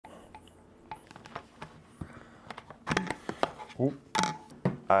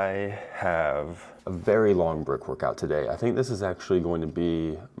I have a very long brick workout today. I think this is actually going to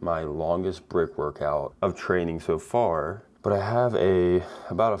be my longest brick workout of training so far, but I have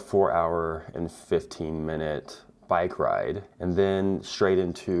about a 4 hour and 15 minute bike ride and then straight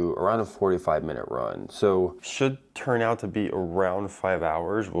into around a 45-minute run. So should turn out to be around 5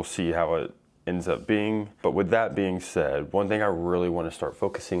 hours. We'll see how it ends up being. But with that being said, one thing I really want to start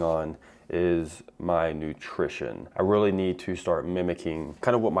focusing on is my nutrition. I really need to start mimicking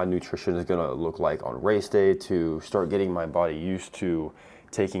kind of what my nutrition is gonna look like on race day to start getting my body used to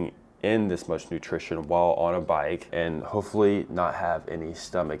taking in this much nutrition while on a bike and hopefully not have any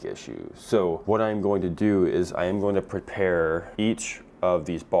stomach issues. So what I'm going to do is I am going to prepare each of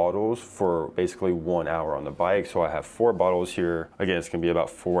these bottles for basically 1 hour on the bike. So I have 4 bottles here. Again, it's gonna be about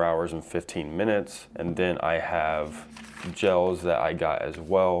 4 hours and 15 minutes. And then I have gels that I got as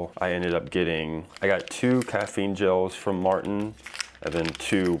well. I got 2 caffeine gels from Martin and then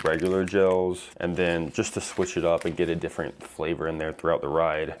 2 regular gels. And then just to switch it up and get a different flavor in there throughout the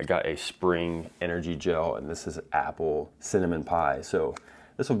ride, I got a spring energy gel, and this is apple cinnamon pie. So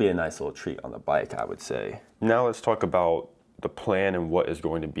this will be a nice little treat on the bike, I would say. Now let's talk about the plan and what is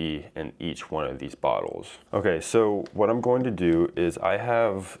going to be in each one of these bottles. Okay, so what I'm going to do is I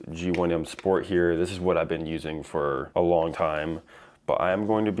have G1M Sport here. This is what I've been using for a long time, but I am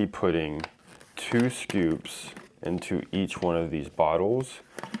going to be putting 2 scoops into each one of these bottles.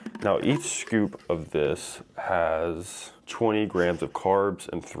 Now each scoop of this has 20 grams of carbs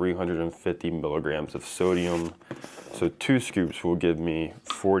and 350 milligrams of sodium. So 2 scoops will give me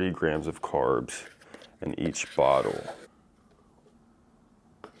 40 grams of carbs in each bottle.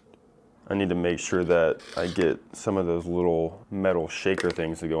 I need to make sure that I get some of those little metal shaker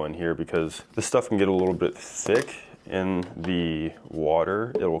things to go in here because this stuff can get a little bit thick in the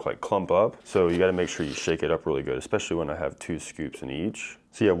water. It'll like clump up. So you gotta make sure you shake it up really good, especially when I have 2 scoops in each.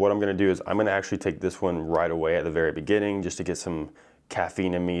 So yeah, what I'm gonna do is I'm gonna actually take this one right away at the very beginning just to get some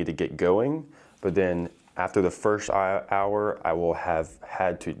caffeine in me to get going. But then after the first hour, I will have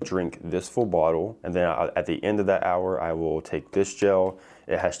had to drink this full bottle. And then at the end of that hour, I will take this gel.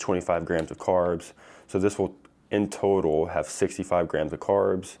 It has 25 grams of carbs. So this will, in total, have 65 grams of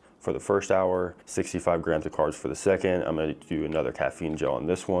carbs for the first hour, 65 grams of carbs for the second. I'm gonna do another caffeine gel on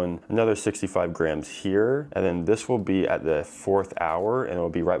this one, another 65 grams here. And then this will be at the 4th hour, and it'll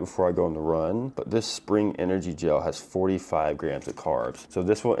be right before I go on the run. But this spring energy gel has 45 grams of carbs. So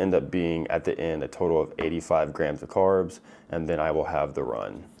this will end up being, at the end, a total of 85 grams of carbs, and then I will have the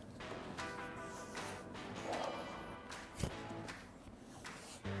run.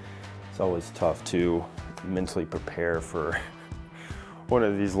 It's always tough to mentally prepare for one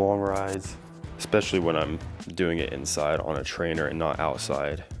of these long rides, especially when I'm doing it inside on a trainer and not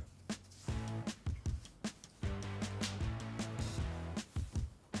outside.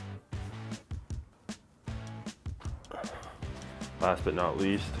 Last but not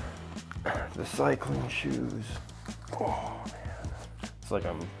least, the cycling shoes. Oh man, it's like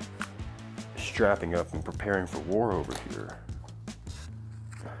I'm strapping up and preparing for war over here.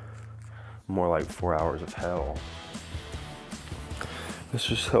 More like 4 hours of hell. This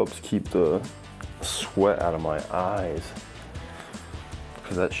just helps keep the sweat out of my eyes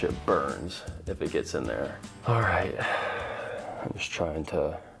because that shit burns if it gets in there. All right, I'm just trying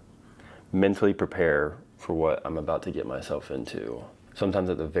to mentally prepare for what I'm about to get myself into. Sometimes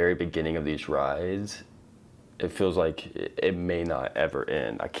at the very beginning of these rides, it feels like it may not ever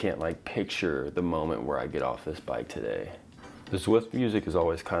end. I can't like picture the moment where I get off this bike today. The Zwift music is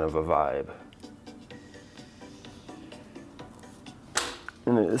always kind of a vibe.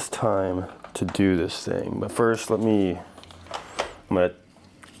 And it is time to do this thing. But first, I'm gonna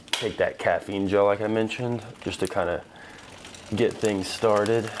take that caffeine gel like I mentioned, just to kind of get things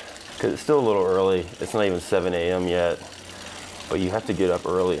started. Because it's still a little early. It's not even 7 a.m. yet. But you have to get up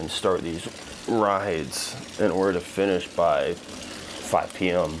early and start these rides in order to finish by 5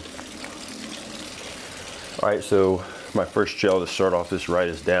 p.m. All right, so my first gel to start off this ride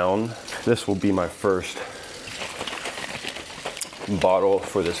is down. This will be my first bottle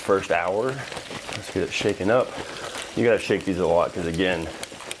for this first hour. Let's get it shaken up. You gotta shake these a lot because again,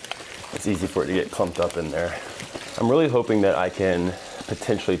 it's easy for it to get clumped up in there. I'm really hoping that I can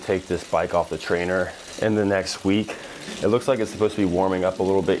potentially take this bike off the trainer in the next week. It looks like it's supposed to be warming up a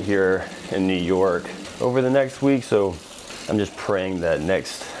little bit here in New York over the next week, so I'm just praying that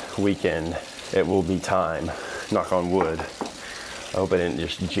next weekend it will be time. Knock on wood. I hope I didn't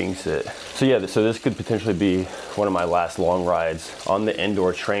just jinx it. So yeah, so this could potentially be one of my last long rides on the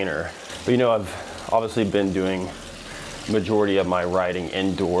indoor trainer. But you know, I've obviously been doing majority of my riding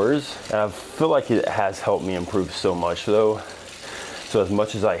indoors, and I feel like it has helped me improve so much though. So as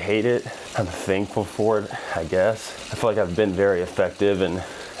much as I hate it, I'm thankful for it, I guess. I feel like I've been very effective and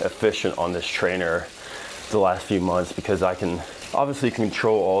efficient on this trainer the last few months because I can obviously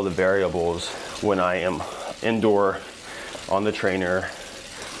control all the variables when I am indoor on the trainer.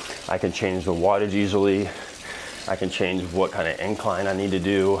 I can change the wattage easily. I can change what kind of incline I need to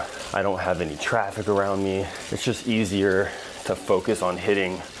do. I don't have any traffic around me. It's just easier to focus on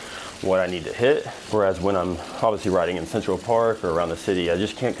hitting what I need to hit. Whereas when I'm obviously riding in Central Park or around the city, I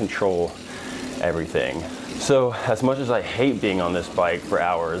just can't control everything. So as much as I hate being on this bike for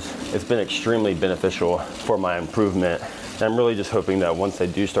hours, it's been extremely beneficial for my improvement. And I'm really just hoping that once I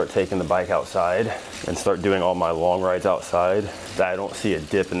do start taking the bike outside and start doing all my long rides outside, that I don't see a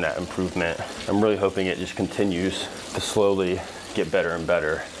dip in that improvement. I'm really hoping it just continues to slowly get better and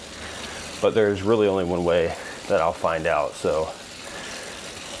better. But there's really only one way that I'll find out. So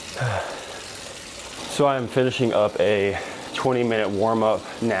I am finishing up a 20-minute warm-up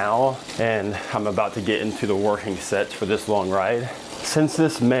now, and I'm about to get into the working sets for this long ride. Since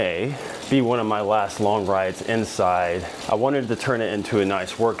this may be one of my last long rides inside, I wanted to turn it into a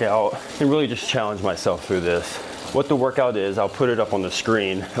nice workout and really just challenge myself through this. What the workout is, I'll put it up on the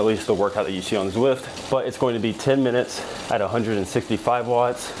screen, at least the workout that you see on Zwift, but it's going to be 10 minutes at 165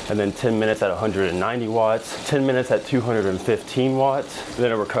 watts, and then 10 minutes at 190 watts, 10 minutes at 215 watts, and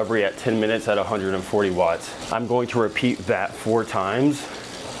then a recovery at 10 minutes at 140 watts. I'm going to repeat that 4 times.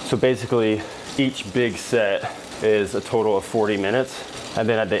 So basically, each big set is a total of 40 minutes, and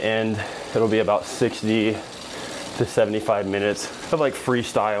then at the end, it'll be about 60 to 75 minutes of like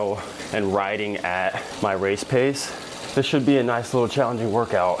freestyle and riding at my race pace. This should be a nice little challenging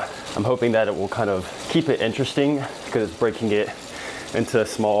workout. I'm hoping that it will kind of keep it interesting because it's breaking it into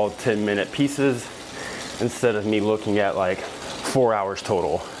small 10-minute pieces instead of me looking at like 4 hours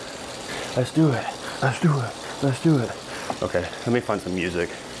total. Let's do it, let's do it, let's do it. Okay, let me find some music.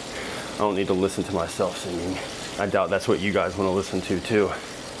 I don't need to listen to myself singing. I doubt that's what you guys want to listen to too,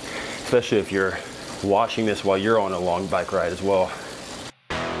 especially if you're watching this while you're on a long bike ride as well.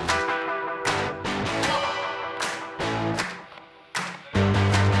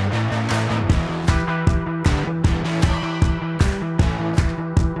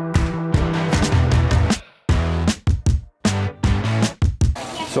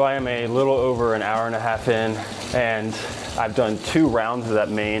 So I am a little over an hour and a half in, and I've done 2 rounds of that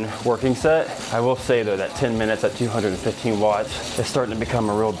main working set. I will say though that 10 minutes at 215 watts is starting to become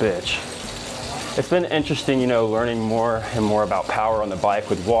a real bitch. It's been interesting, you know, learning more and more about power on the bike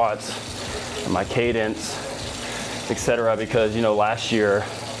with watts and my cadence, etc. Because, you know, last year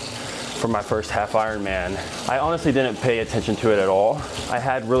for my first half Ironman, I honestly didn't pay attention to it at all. I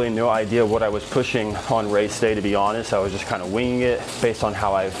had really no idea what I was pushing on race day, to be honest. I was just kind of winging it based on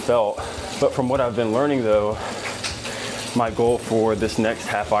how I felt. But from what I've been learning though, my goal for this next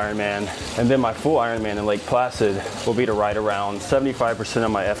half Ironman and then my full Ironman in Lake Placid will be to ride around 75%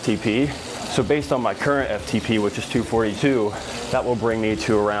 of my FTP. So based on my current FTP, which is 242, that will bring me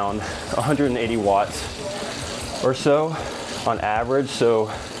to around 180 watts or so on average.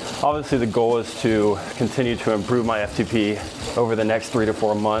 So obviously the goal is to continue to improve my FTP over the next 3 to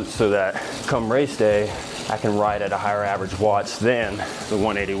 4 months so that come race day, I can ride at a higher average watts than the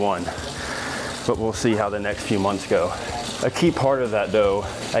 181. But we'll see how the next few months go. A key part of that though,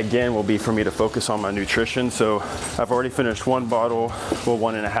 again, will be for me to focus on my nutrition. So I've already finished 1 bottle, well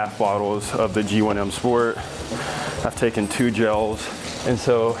 1.5 bottles of the G1M Sport. I've taken 2 gels. And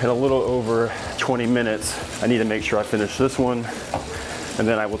so in a little over 20 minutes, I need to make sure I finish this one. And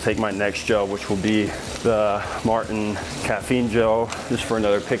then I will take my next gel, which will be the Martin caffeine gel, just for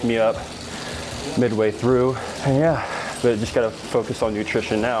another pick-me-up midway through. And yeah, but just gotta focus on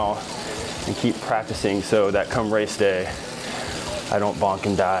nutrition now and keep practicing so that come race day, I don't bonk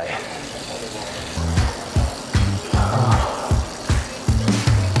and die.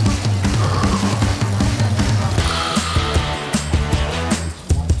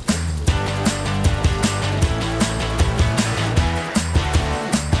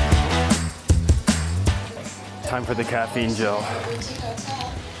 Time for the caffeine gel.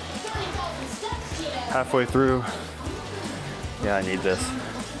 Halfway through. Yeah, I need this.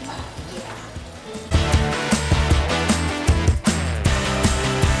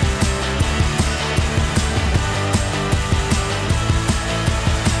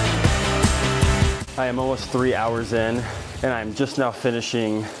 I am almost 3 hours in, and I'm just now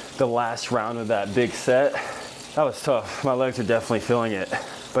finishing the last round of that big set. That was tough. My legs are definitely feeling it.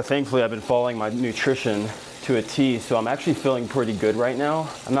 But thankfully, I've been following my nutrition to a T, so I'm actually feeling pretty good right now.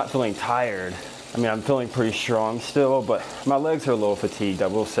 I'm not feeling tired. I mean, I'm feeling pretty strong still, but my legs are a little fatigued, I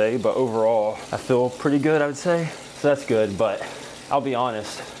will say. But overall, I feel pretty good, I would say. So that's good, but I'll be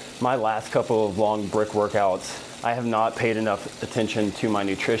honest, my last couple of long brick workouts, I have not paid enough attention to my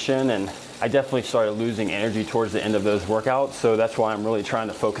nutrition, and I definitely started losing energy towards the end of those workouts. So that's why I'm really trying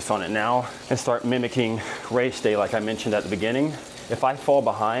to focus on it now and start mimicking race day like I mentioned at the beginning. If I fall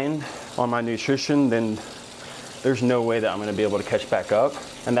behind on my nutrition, then there's no way that I'm gonna be able to catch back up.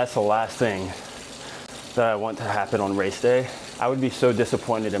 And that's the last thing that I want to happen on race day. I would be so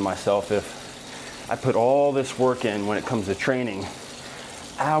disappointed in myself if I put all this work in when it comes to training,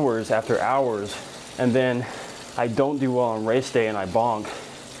 hours after hours, and then I don't do well on race day and I bonk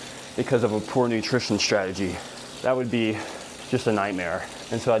because of a poor nutrition strategy. That would be just a nightmare.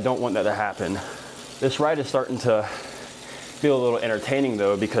 And so I don't want that to happen. This ride is starting to feel a little entertaining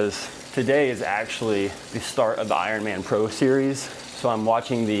though, because today is actually the start of the Ironman Pro Series. So I'm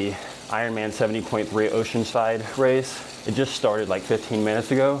watching the Ironman 70.3 Oceanside race. It just started like 15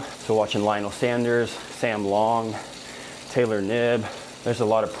 minutes ago. So watching Lionel Sanders, Sam Long, Taylor Knibb. There's a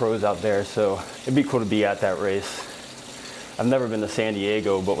lot of pros out there, so it'd be cool to be at that race. I've never been to San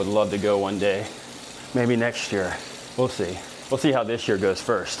Diego, but would love to go one day. Maybe next year, we'll see. We'll see how this year goes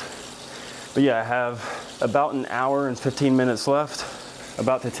first. But yeah, I have about an hour and 15 minutes left.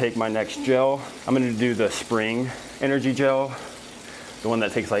 About to take my next gel. I'm gonna do the Spring Energy Gel, the one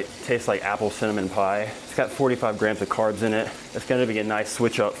that tastes like apple cinnamon pie. It's got 45 grams of carbs in it. It's gonna be a nice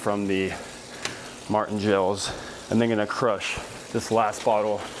switch up from the Martin gels. And then gonna crush this last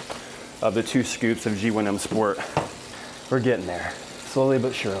bottle of the 2 scoops of G1M Sport. We're getting there, slowly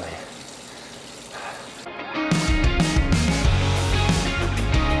but surely.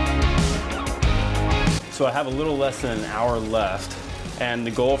 So I have a little less than an hour left, and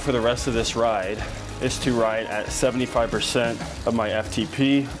the goal for the rest of this ride is to ride at 75% of my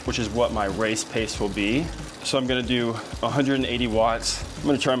FTP, which is what my race pace will be. So I'm gonna do 180 watts. I'm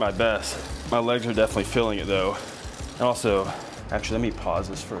gonna try my best. My legs are definitely feeling it though. And also, actually, let me pause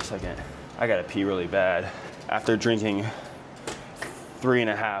this for a second. I gotta pee really bad. After drinking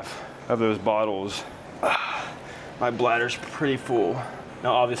 3.5 of those bottles, my bladder's pretty full.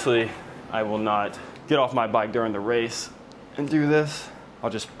 Now, obviously, I will not get off my bike during the race and do this.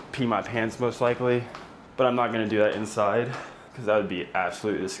 I'll just pee my pants most likely, but I'm not gonna do that inside because that would be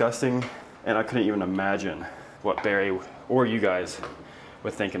absolutely disgusting. And I couldn't even imagine what Barry or you guys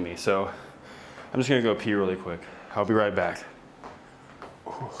would think of me. So I'm just gonna go pee really quick. I'll be right back.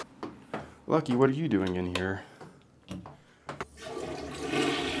 Ooh. Lucky, what are you doing in here?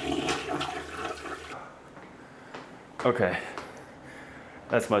 Okay,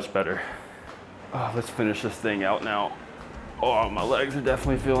 that's much better. Oh, let's finish this thing out now. Oh, my legs are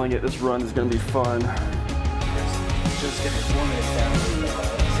definitely feeling it. This run is gonna be fun. Just get 4 minutes down with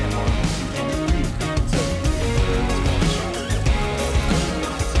Sam Long.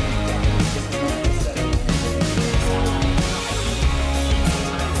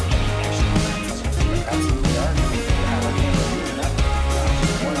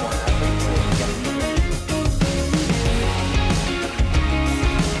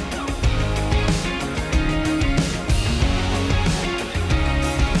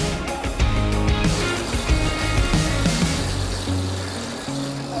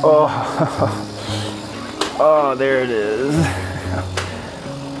 Oh, there it is.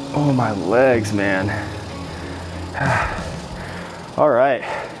 Oh, my legs, man. All right,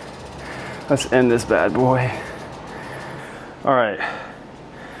 let's end this bad boy. All right,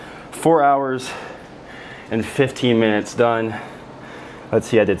 4 hours and 15 minutes done. Let's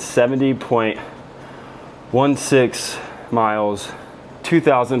see, I did 70.16 miles,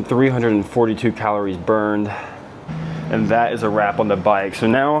 2,342 calories burned. And that is a wrap on the bike. So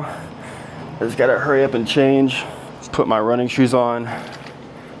now I just gotta hurry up and change, put my running shoes on.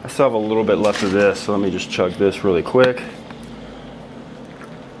 I still have a little bit left of this, so let me just chug this really quick.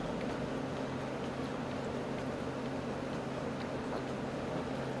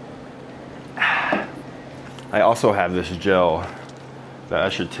 I also have this gel that I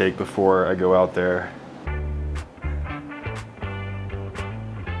should take before I go out there.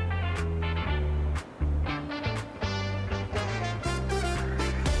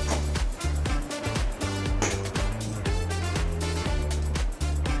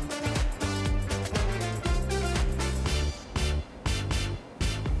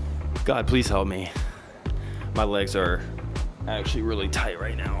 God, please help me. My legs are actually really tight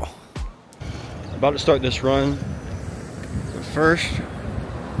right now. About to start this run, but first,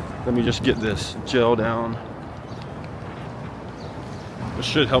 let me just get this gel down. This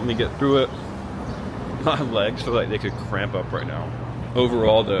should help me get through it. My legs feel like they could cramp up right now.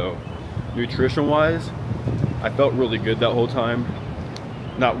 Overall though, nutrition-wise, I felt really good that whole time.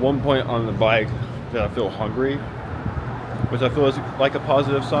 Not one point on the bike did I feel hungry. which I feel is like a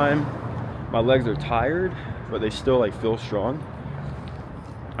positive sign. My legs are tired, but they still like feel strong.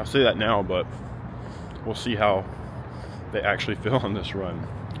 I'll say that now, but we'll see how they actually feel on this run.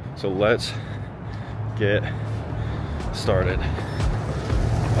 So let's get started.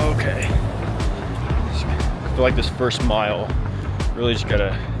 Okay. I feel like this first mile, really just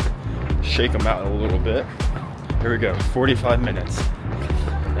gotta shake them out a little bit. Here we go, 45 minutes.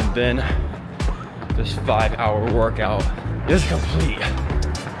 And then this 5-hour workout is complete.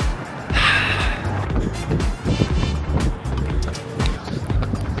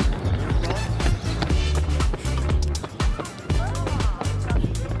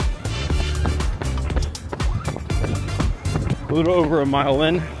 A little over a mile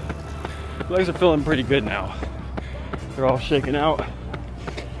in. Legs are feeling pretty good now. They're all shaking out.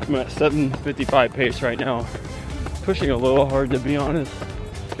 I'm at 7:55 pace right now. Pushing a little hard, to be honest.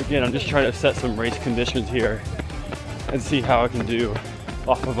 Again, I'm just trying to set some race conditions here and see how I can do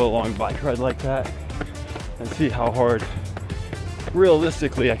off of a long bike ride like that, and see how hard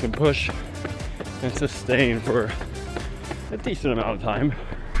realistically I can push and sustain for a decent amount of time.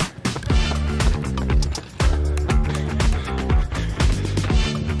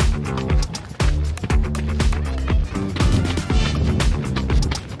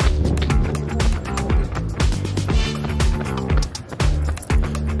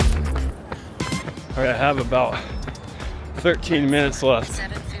 All right, I have about 13 minutes left,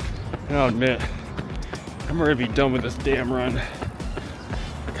 and I'll admit, I'm gonna be done with this damn run.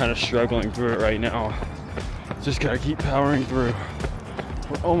 Kind of struggling through it right now. Just gotta keep powering through.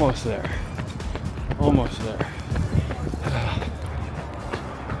 We're almost there. Almost there.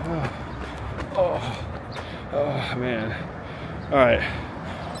 Oh man. All right,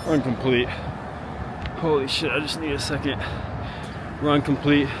 run complete. Holy shit, I just need a second. Run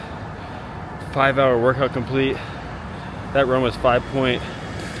complete. 5-hour workout complete. That run was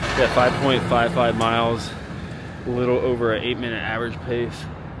 5.55 miles, a little over an 8-minute average pace.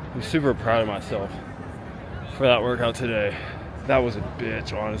 I'm super proud of myself for that workout today. That was a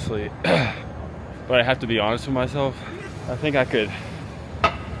bitch, honestly. But I have to be honest with myself. I think I could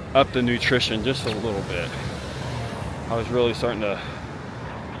up the nutrition just a little bit. I was really starting to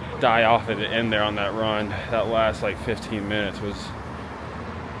die off at the end there on that run. That last like 15 minutes was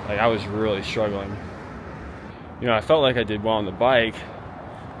like, I was really struggling. You know, I felt like I did well on the bike,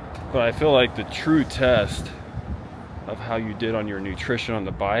 but I feel like the true test of how you did on your nutrition on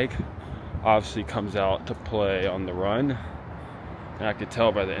the bike obviously comes out to play on the run. And I could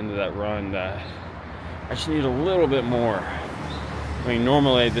tell by the end of that run that I just need a little bit more. I mean,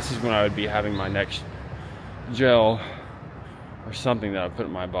 normally this is when I would be having my next gel or something that I put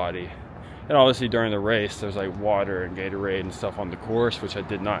in my body. And obviously during the race, there's like water and Gatorade and stuff on the course, which I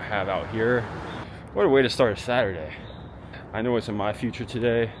did not have out here. What a way to start a Saturday. I know what's in my future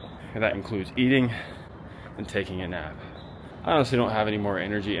today, and that includes eating and taking a nap. I honestly don't have any more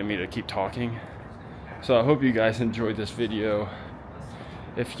energy in me to keep talking. So I hope you guys enjoyed this video.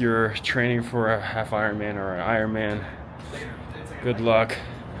 If you're training for a half Ironman or an Ironman, good luck.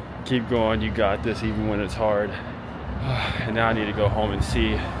 Keep going, you got this even when it's hard. And now I need to go home and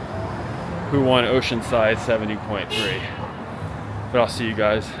see who won Oceanside 70.3. But I'll see you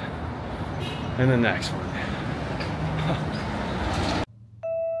guys in the next one.